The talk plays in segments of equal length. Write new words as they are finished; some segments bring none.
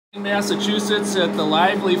In Massachusetts at the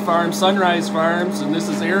Lively Farm, Sunrise Farms, and this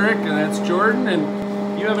is Eric, and that's Jordan,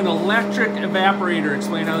 and you have an electric evaporator.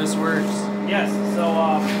 Explain how this works. Yes, so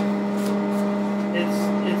it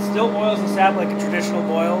still boils the sap like a traditional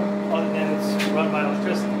boil, other than it's run by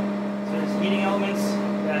electricity. So there's heating elements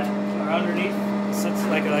that are underneath. It sits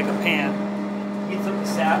like a pan, heats up the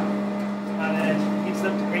sap, and then heats it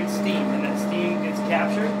up to create steam, and that steam gets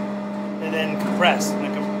captured and then compressed. And the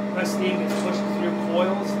compressed steam gets pushed through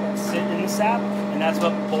coils that sit in the sap, and that's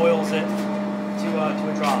what boils it to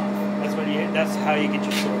a drop. That's how you get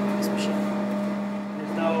your syrup in this machine.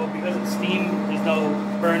 Because it's steam, there's no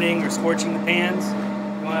burning or scorching the pans.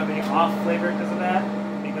 You don't have any off flavor because of that.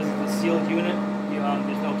 Because of the sealed unit,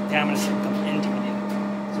 there's no contaminants that come into the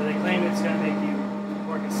unit. So they claim it's going to make you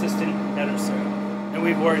more consistent, better syrup. And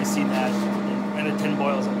we've already seen that in the 10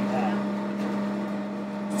 boils that we've had.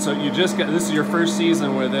 So you just got, this is your first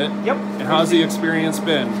season with it? Yep. And how's the experience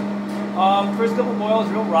been? First couple boils,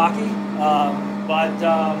 real rocky. But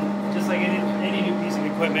just like any new piece of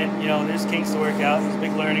equipment, there's kinks to work out. There's a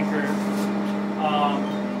big learning curve.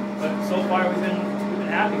 But so far we've been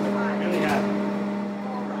happy with it, really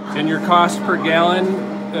happy. And your cost per gallon,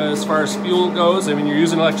 as far as fuel goes, I mean, you're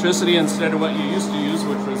using electricity instead of what you used to use,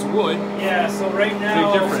 which was wood. Yeah, so right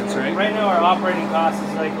now, big difference, right? Right now our operating cost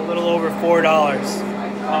is like a little over $4.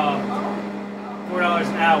 $4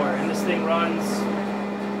 an hour, and this thing runs,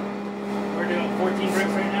 we're doing 14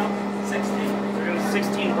 bricks right now? 16. We're doing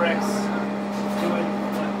 16 bricks, doing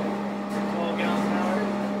what, 12 gallons an hour?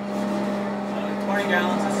 20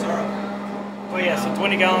 gallons of syrup. Oh yeah, so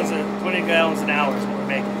 20 gallons an hour is what we're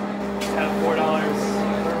making. At $4,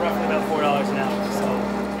 we're roughly about $4 an hour, so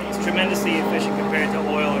it's tremendously efficient compared to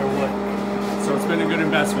oil or wood. So it's been a good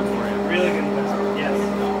investment for you. Really good investment, yes.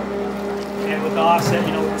 And with the offset,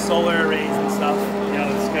 with the solar arrays and stuff,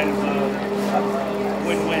 it's kind of a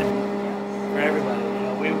win-win for everybody.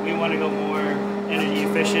 We want to go more energy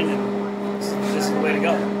efficient, and this is the way to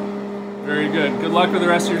go. Very good. Good luck with the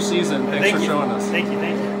rest of your season. Thanks for showing us. Thank you.